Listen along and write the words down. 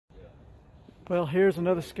Well, here's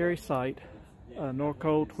another scary sight,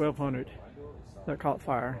 Norcold 1200 that caught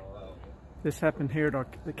fire. This happened here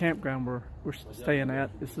at the campground we're staying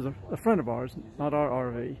at. This is a friend of ours, not our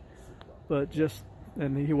RV, but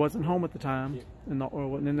and he wasn't home at the time, or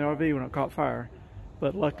wasn't in the RV when it caught fire.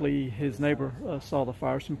 But luckily his neighbor saw the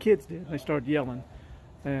fire. Some kids did. They started yelling,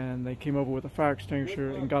 and they came over with a fire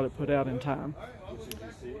extinguisher and got it put out in time.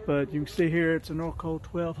 But you can see here it's a Norcold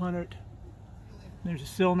 1200. There's a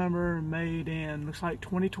serial number made in, looks like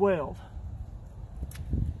 2012.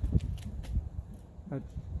 I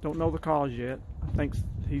don't know the cause yet. I think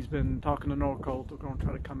he's been talking to Norcold. They're going to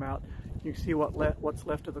try to come out. You can see what's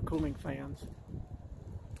left of the cooling fans.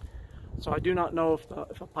 So I do not know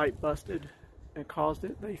if a pipe busted and caused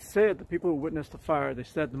it. They said, the people who witnessed the fire, they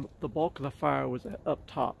said the bulk of the fire was up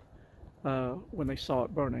top when they saw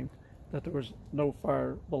it burning, that there was no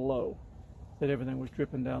fire below, that everything was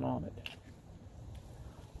dripping down on it.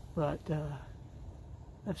 But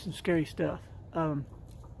that's some scary stuff. In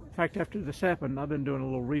fact, after this happened, I've been doing a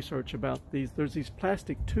little research about these. There's these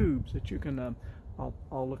plastic tubes that you can,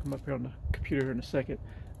 I'll look them up here on the computer here in a second,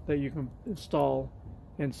 that you can install.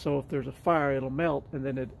 And so if there's a fire, it'll melt, and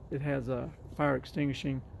then it has a fire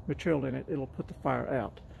extinguishing material in it. It'll put the fire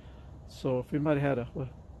out. So if anybody had a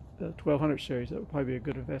 1200 series, that would probably be a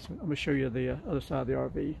good investment. I'm going to show you the other side of the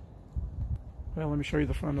RV. Well, let me show you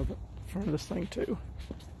the front of this thing too.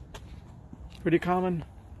 Pretty common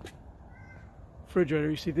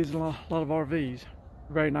refrigerator. You see these in a lot of RVs.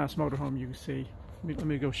 Very nice motorhome, you can see. Let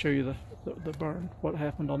me go show you the burn, what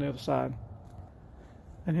happened on the other side.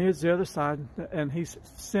 And here's the other side, and he's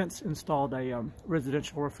since installed a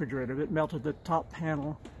residential refrigerator. It melted the top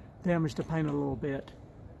panel, damaged the paint a little bit,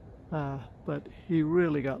 but he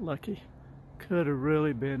really got lucky. Could have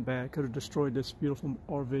really been bad. Could have destroyed this beautiful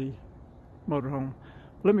RV motorhome.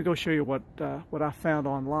 Let me go show you what I found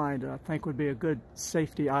online that I think would be a good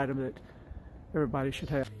safety item that everybody should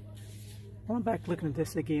have. When I'm back looking at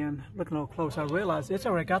this again, looking a little close, I realized it's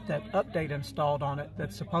already got that update installed on it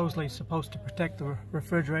that's supposedly supposed to protect the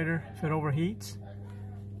refrigerator if it overheats.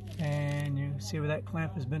 And you see where that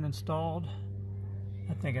clamp has been installed.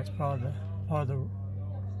 I think that's part of the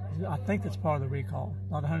recall.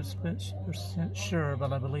 Not 100% sure,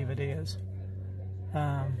 but I believe it is.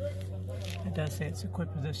 It does say it's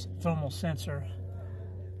equipped with this thermal sensor,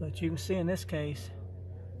 but you can see in this case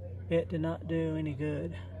it did not do any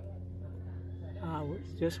good. I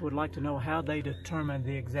just would like to know how they determined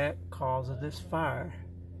the exact cause of this fire.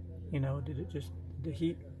 You know, did the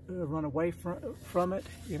heat run away from it?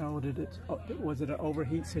 You know, was it an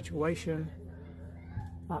overheat situation?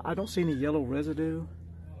 I don't see any yellow residue.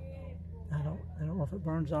 I don't know if it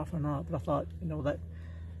burns off or not, but I thought, you know, that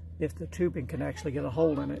if the tubing can actually get a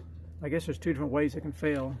hole in it, I guess there's two different ways it can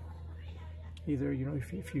fail. Either, you know, if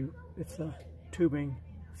the tubing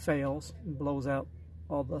fails and blows out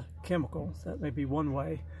all the chemicals, that may be one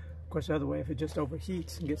way. Of course, the other way, if it just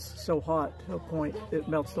overheats and gets so hot to a point it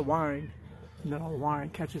melts the wiring, and then all the wiring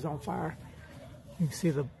catches on fire. You can see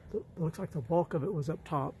it looks like the bulk of it was up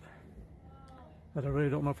top, but I really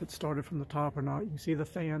don't know if it started from the top or not. You can see the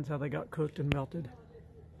fans, how they got cooked and melted.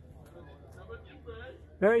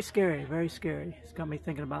 Very scary, very scary. It's got me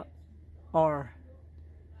thinking about our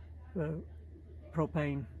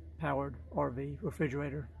propane powered RV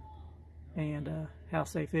refrigerator and how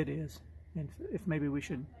safe it is, and if maybe we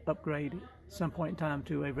should upgrade at some point in time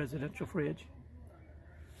to a residential fridge.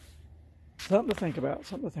 Something to think about,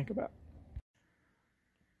 something to think about.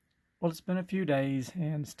 Well, it's been a few days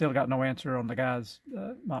and still got no answer on the guy's,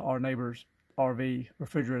 our neighbor's RV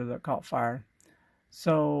refrigerator that caught fire.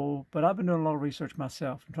 So, but I've been doing a lot of research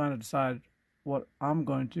myself and trying to decide what I'm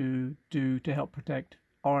going to do to help protect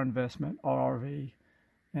our investment, our RV,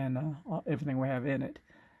 and everything we have in it.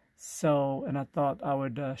 So, and I thought I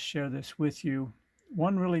would share this with you.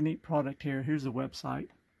 One really neat product here. Here's the website.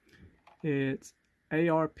 It's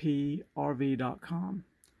arprv.com.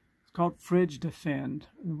 It's called Fridge Defend.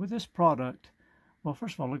 And with this product, well,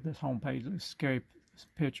 first of all, look at this homepage. Look at this scary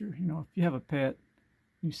picture. You know, if you have a pet,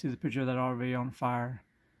 you see the picture of that RV on fire.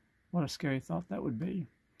 What a scary thought that would be.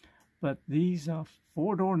 But these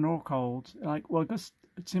 4-door Norcolds, like, well, it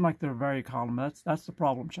seems like they're very common. That's the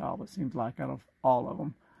problem child, it seems like, out of all of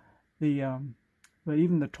them. But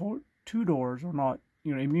even the 2 doors are not,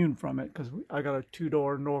 you know, immune from it, because I got a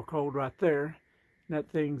 2-door Norcold right there. That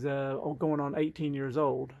thing's going on 18 years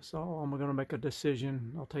old, so I'm going to make a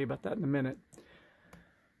decision. I'll tell you about that in a minute.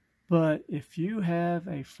 But if you have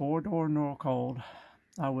a 4-door Norcold,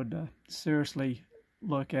 I would seriously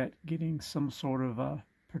look at getting some sort of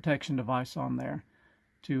protection device on there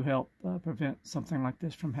to help prevent something like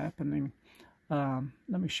this from happening. Let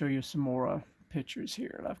me show you some more pictures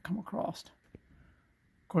here that I've come across.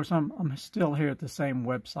 Of course, I'm still here at the same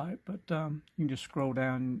website, but you can just scroll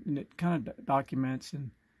down and it kind of documents,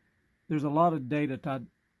 and there's a lot of data to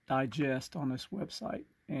digest on this website,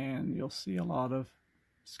 and you'll see a lot of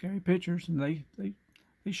scary pictures, and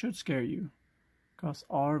they should scare you, because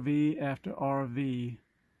RV after RV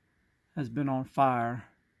has been on fire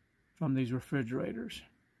from these refrigerators.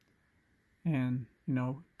 And you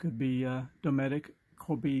know, could be Dometic,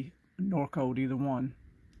 could be Norcold, either one.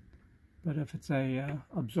 But if it's a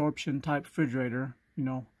absorption type refrigerator, you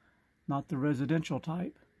know, not the residential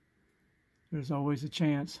type, there's always a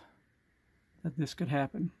chance that this could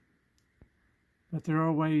happen. But there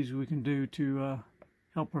are ways we can do to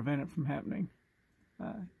help prevent it from happening.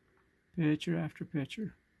 Picture after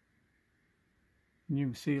picture. And you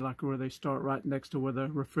can see like where they start right next to where the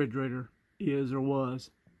refrigerator is or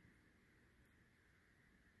was.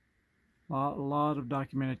 A lot of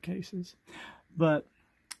documented cases. But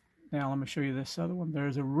now let me show you this other one.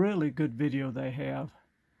 There's a really good video they have,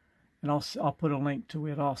 and I'll put a link to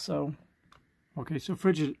it also. Okay, so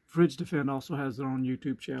Fridge Defend also has their own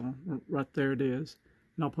YouTube channel. Right there it is,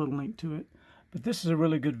 and I'll put a link to it. But this is a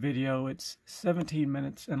really good video. It's 17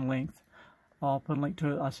 minutes in length. I'll put a link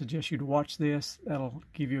to it. I suggest you to watch this. That'll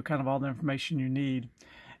give you kind of all the information you need.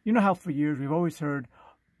 You know how for years we've always heard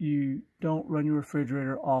you don't run your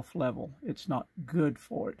refrigerator off level. It's not good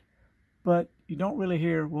for it. But you don't really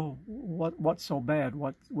hear, well, what's so bad?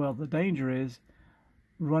 Well, the danger is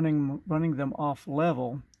running them off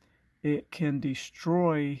level. It can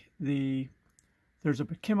destroy there's a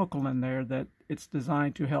chemical in there that it's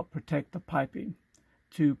designed to help protect the piping,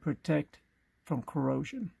 to protect from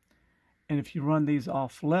corrosion. And if you run these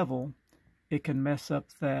off level, it can mess up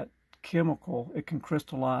that chemical. It can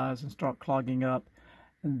crystallize and start clogging up,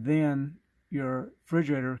 and then your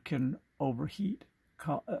refrigerator can overheat.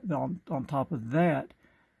 On top of that,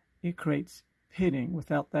 it creates pitting.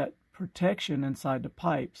 Without that protection inside the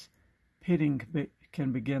pipes, pitting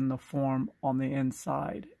can begin to form on the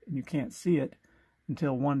inside, and you can't see it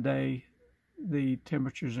until one day the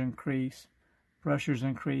temperatures increase, pressures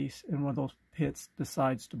increase, and one of those pits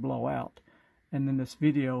decides to blow out. And in this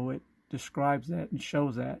video it describes that and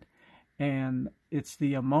shows that, and it's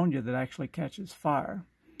the ammonia that actually catches fire.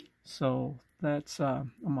 So that's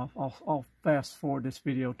I'll fast forward this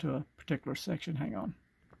video to a particular section. Hang on.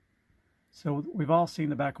 So we've all seen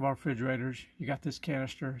the back of our refrigerators. You got this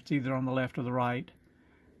canister. It's either on the left or the right.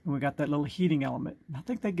 And we got that little heating element. I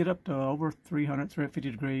think they get up to over 350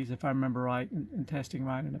 degrees, if I remember right, in testing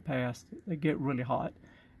mine in the past. They get really hot,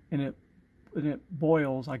 and it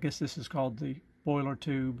boils. I guess this is called the boiler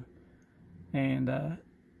tube, and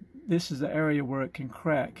this is the area where it can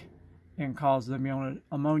crack and cause the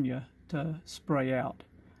ammonia to spray out.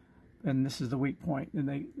 And this is the weak point. And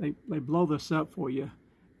they blow this up for you,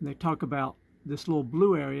 and they talk about this little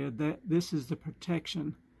blue area, that this is the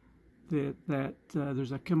protection. That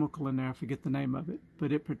there's a chemical in there, I forget the name of it,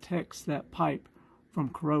 but it protects that pipe from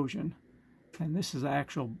corrosion. And this is the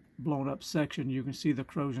actual blown up section. You can see the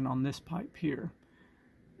corrosion on this pipe here,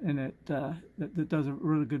 and it does a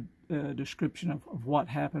really good description of what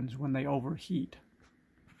happens when they overheat.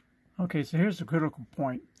 Okay, so here's the critical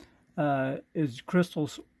point: is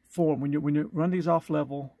crystals form when you run these off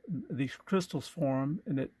level. These crystals form,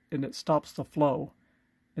 and it stops the flow,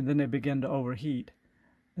 and then they begin to overheat.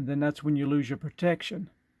 And then that's when you lose your protection.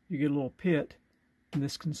 You get a little pit, and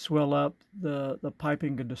this can swell up, the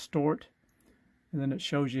piping can distort, and then it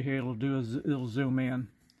shows you here, it'll zoom in.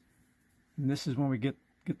 And this is when we get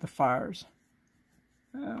the fires.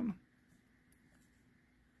 And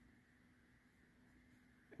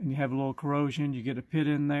you have a little corrosion, you get a pit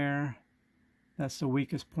in there. That's the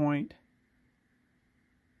weakest point.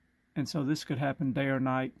 And so this could happen day or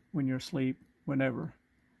night, when you're asleep, whenever.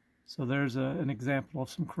 So there's an example of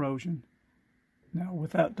some corrosion. Now,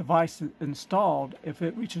 with that device installed, if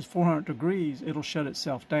it reaches 400 degrees, it'll shut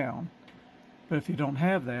itself down. But if you don't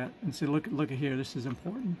have that, and see, look at here, this is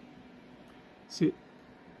important. See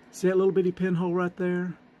that little bitty pinhole right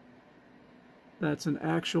there? That's an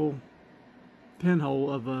actual pinhole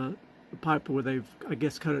of a pipe where they've, I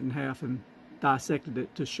guess, cut it in half and dissected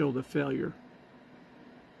it to show the failure.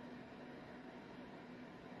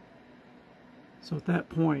 So at that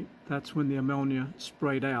point, that's when the ammonia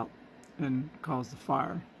sprayed out and caused the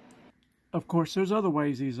fire. Of course, there's other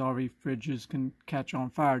ways these RV fridges can catch on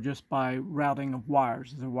fire, just by routing of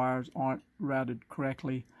wires. The wires aren't routed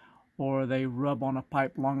correctly, or they rub on a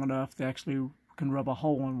pipe long enough, they actually can rub a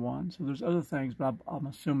hole in one. So there's other things, but I'm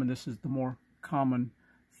assuming this is the more common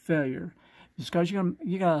failure. Just because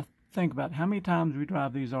you gotta think about how many times we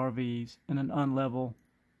drive these RVs in an unlevel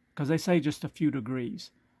because they say just a few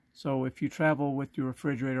degrees. So if you travel with your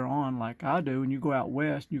refrigerator on like I do, and you go out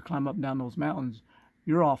west and you climb up and down those mountains,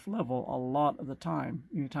 you're off level a lot of the time,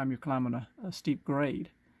 anytime you're climbing a steep grade.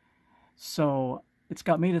 So it's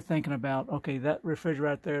got me to thinking about, okay, that refrigerator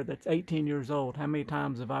right there that's 18 years old, how many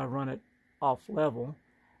times have I run it off level?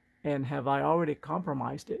 And have I already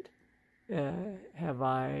compromised it?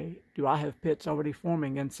 Do I have pits already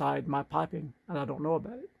forming inside my piping and I don't know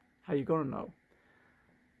about it? How are you going to know?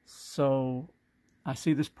 So I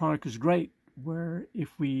see this product is great, where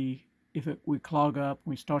if we clog up,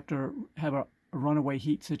 we start to have a runaway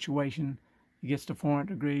heat situation, it gets to 400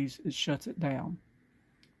 degrees, it shuts it down.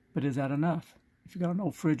 But is that enough? If you got an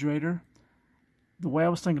old refrigerator, the way I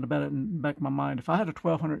was thinking about it in the back of my mind, if I had a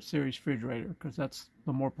 1200 series refrigerator, because that's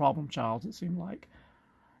the more problem child, it seemed like,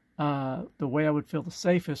 the way I would feel the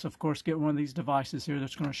safest, of course, get one of these devices here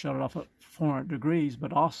that's going to shut it off at 400 degrees,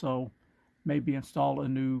 but also maybe install a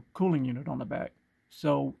new cooling unit on the back.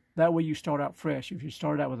 So that way you start out fresh. If you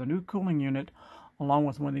start out with a new cooling unit along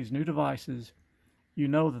with one of these new devices, you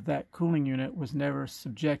know that that cooling unit was never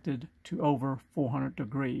subjected to over 400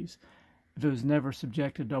 degrees. If it was never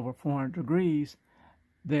subjected to over 400 degrees,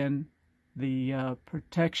 then the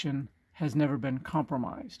protection has never been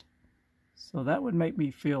compromised. So that would make me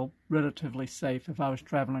feel relatively safe if I was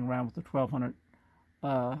traveling around with a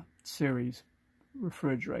 1200 series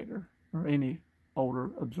refrigerator or any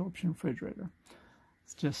older absorption refrigerator.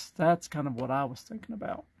 It's just, that's kind of what I was thinking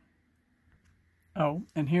about. Oh,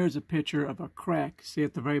 and here's a picture of a crack. See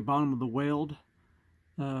at the very bottom of the weld,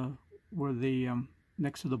 where the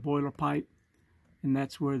next to the boiler pipe, and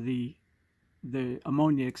that's where the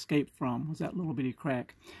ammonia escaped from, was that little bitty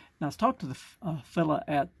crack. Now I was talking to the fella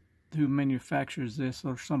who manufactures this,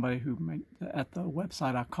 or somebody who at the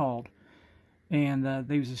website I called, and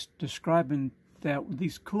they was just describing that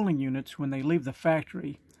these cooling units, when they leave the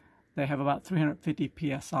factory, they have about 350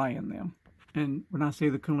 psi in them. And when I say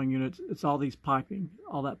the cooling units, it's all these piping,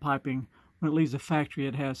 all that piping. When it leaves the factory,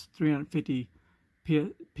 it has 350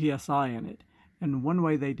 psi in it. And one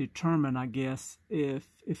way they determine, I guess, if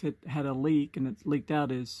it had a leak and it's leaked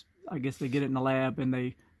out is, I guess they get it in the lab and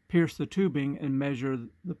they pierce the tubing and measure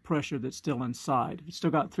the pressure that's still inside. If it's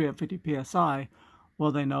still got 350 psi,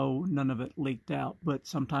 well, they know none of it leaked out. But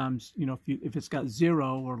sometimes, you know, if it's got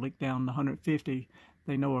 0 or leaked down to 150,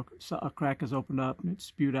 they know a crack has opened up and it's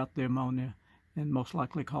spewed out the ammonia and most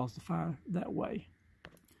likely caused the fire that way.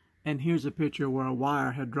 And here's a picture where a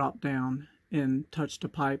wire had dropped down and touched a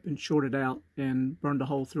pipe and shorted out and burned a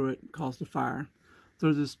hole through it and caused a fire.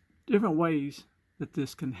 So there's different ways that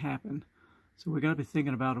this can happen. So we got to be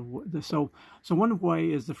thinking about this. So one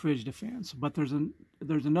way is the fridge defense, but there's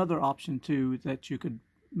another option too that you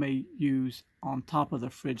may use on top of the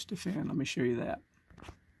fridge defense. Let me show you that.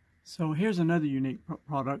 So here's another unique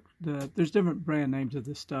product. There's different brand names of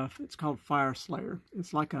this stuff. It's called Fire Slayer.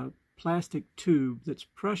 It's like a plastic tube that's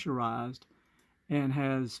pressurized and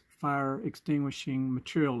has fire extinguishing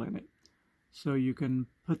material in it. So you can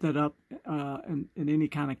put that up in any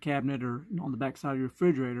kind of cabinet or on the back side of your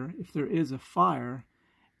refrigerator. If there is a fire,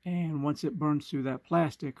 and once it burns through that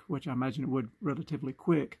plastic, which I imagine it would relatively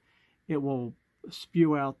quick, it will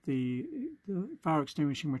spew out the fire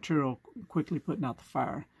extinguishing material, quickly putting out the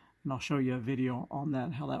fire. And I'll show you a video on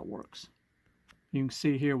that, how that works. You can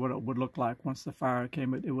see here what it would look like once the fire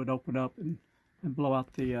came. It would open up and blow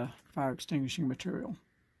out the fire extinguishing material.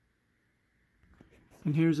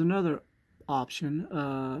 And here's another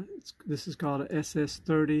option. This is called a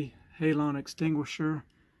SS30 halon extinguisher.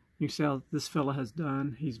 You can see how this fella has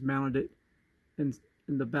done. He's mounted it in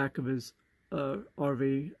the back of his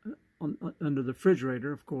RV under the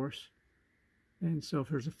refrigerator, of course. And so if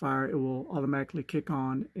there's a fire, it will automatically kick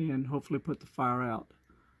on and hopefully put the fire out.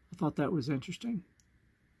 I thought that was interesting.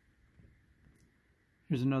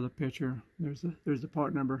 Here's another picture. There's the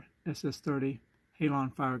part number, SS30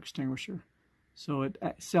 halon fire extinguisher. So it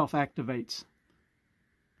self-activates.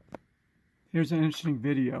 Here's an interesting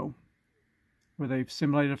video where they've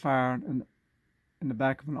simulated a fire in the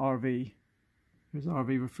back of an RV. Here's the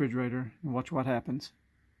RV refrigerator, and watch what happens.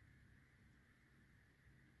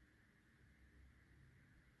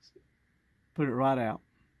 Put it right out.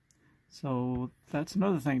 So that's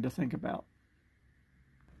another thing to think about.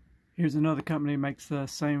 Here's another company that makes the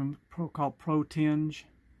same called ProTinge.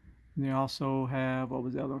 And they also have, what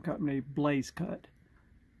was the other company? Blaze Cut.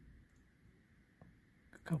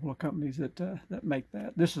 A couple of companies that make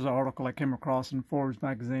that. This is an article I came across in Forbes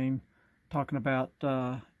magazine talking about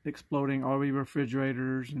exploding RV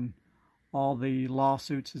refrigerators and all the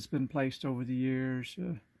lawsuits that's been placed over the years.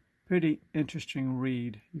 Pretty interesting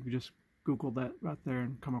read. You can just Google that right there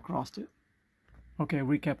and come across it. Okay,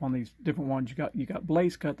 recap on these different ones. You got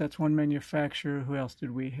Blaze Cut. That's one manufacturer. Who else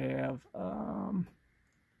did we have?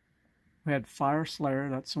 We had Fire Slayer.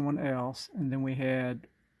 That's someone else. And then we had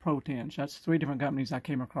Protinge. That's 3 different companies I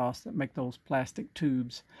came across that make those plastic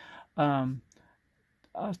tubes. I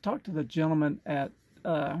talked to the gentleman at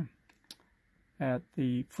the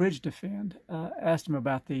Fridge Defend. Asked him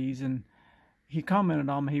about these, and he commented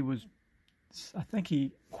on them. I think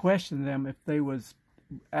he questioned them if they was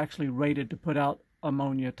actually rated to put out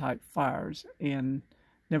ammonia type fires, and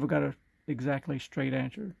never got a exactly straight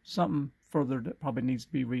answer. Something further that probably needs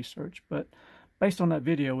to be researched, but based on that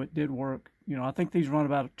video, it did work. You know, I think these run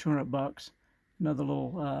about $200. Another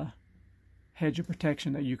little hedge of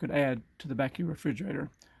protection that you could add to the back of your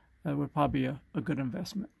refrigerator would probably be a good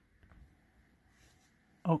investment.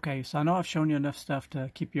 Okay, so I know I've shown you enough stuff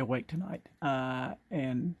to keep you awake tonight,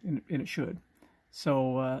 and it should.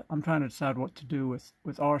 So I'm trying to decide what to do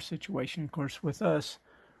with our situation. Of course, with us,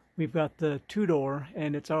 we've got the 2-door,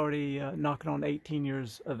 and it's already knocking on 18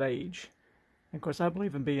 years of age. And of course, I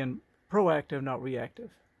believe in being proactive, not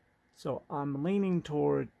reactive. So I'm leaning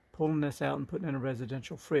toward pulling this out and putting in a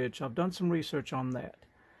residential fridge. I've done some research on that,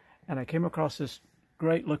 and I came across this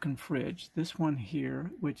great looking fridge. This one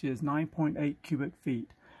here, which is 9.8 cubic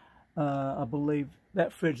feet. I believe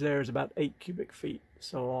that fridge there is about 8 cubic feet.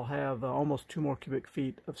 So I'll have almost 2 more cubic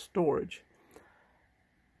feet of storage.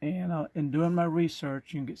 And in doing my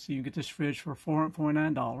research, you can get this fridge for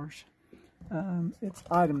 $449. It's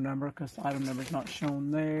item number, because the item number is not shown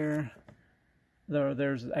there.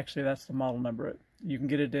 There's actually, that's the model number. You can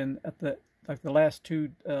get it in at the last 2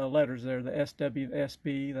 letters there, the SW and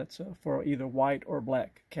SB. That's for either white or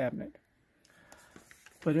black cabinet.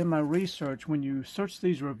 But in my research, when you search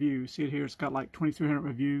these reviews, see it here, it's got like 2,300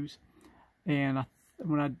 reviews. And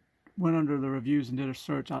when I went under the reviews and did a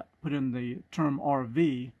search, I put in the term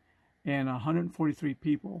RV, and 143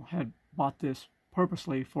 people had bought this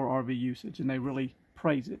purposely for RV usage, and they really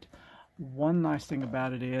praise it. One nice thing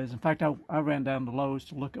about it is, in fact, I ran down to Lowe's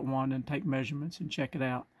to look at one and take measurements and check it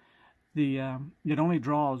out. It only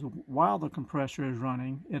draws, while the compressor is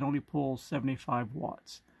running, it only pulls 75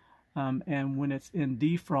 watts. And when it's in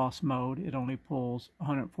defrost mode, it only pulls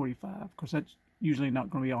 145. Of course, that's usually not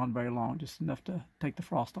going to be on very long, just enough to take the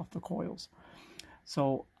frost off the coils.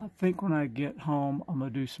 So I think when I get home, I'm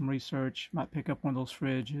going to do some research, might pick up one of those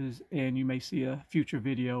fridges, and you may see a future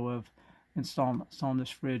video of installing this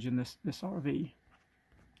fridge in this RV.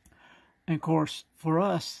 And of course, for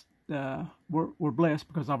us, we're blessed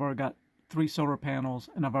because I've already got 3 solar panels,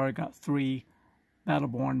 and I've already got 3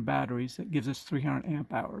 Battleborn batteries that gives us 300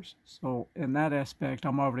 amp hours. So in that aspect,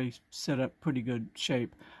 I'm already set up pretty good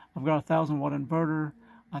shape. I've got a 1,000 watt inverter.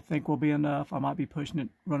 I think will be enough. I might be pushing it,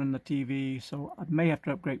 running the TV, so I may have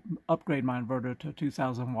to upgrade my inverter to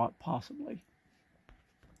 2,000 watt possibly.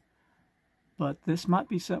 But this might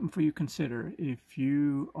be something for you to consider if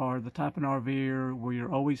you are the type of RVer where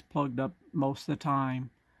you're always plugged up most of the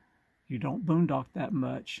time. You don't boondock that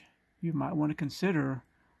much. You might want to consider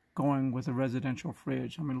going with a residential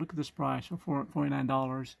fridge. I mean, look at this price for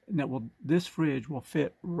 $449, and this fridge will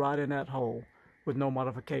fit right in that hole with no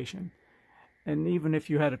modification. And even if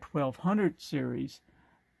you had a 1200 series,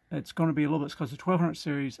 it's going to be a little bit, because the 1200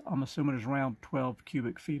 series, I'm assuming, is around 12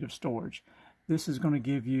 cubic feet of storage. This is going to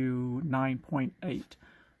give you 9.8.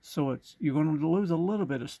 So you're going to lose a little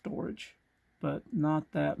bit of storage, but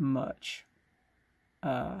not that much.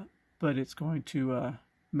 But it's going to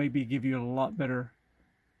maybe give you a lot better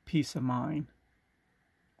peace of mind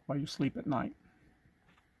while you sleep at night.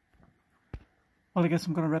 Well, I guess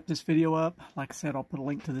I'm going to wrap this video up. Like I said, I'll put a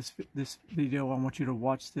link to this video. I want you to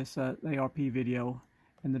watch this ARP video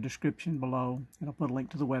in the description below, and I'll put a link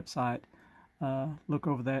to the website. Look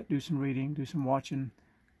over that, do some reading, do some watching,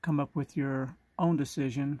 come up with your own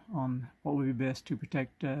decision on what would be best to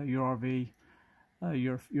protect your RV,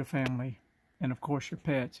 your family, and of course your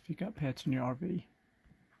pets if you've got pets in your RV.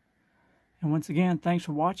 And once again, thanks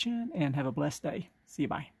for watching, and have a blessed day. See you,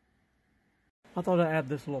 bye. I thought I'd add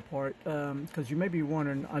this little part, because you may be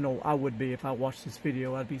wondering, I know I would be if I watched this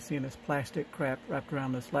video, I'd be seeing this plastic crap wrapped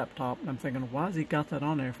around this laptop, and I'm thinking, why has he got that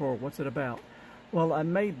on there for? What's it about? Well, I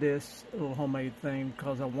made this little homemade thing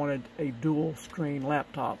because I wanted a dual screen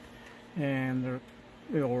laptop, and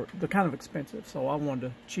they're kind of expensive, so I wanted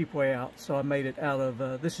a cheap way out. So I made it out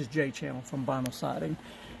of, this is J channel from vinyl siding,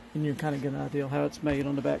 and you can kind of get an idea of how it's made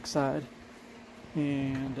on the back side.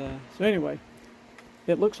 And so anyway,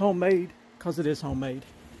 it looks homemade because it is homemade.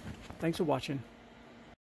 Thanks for watching.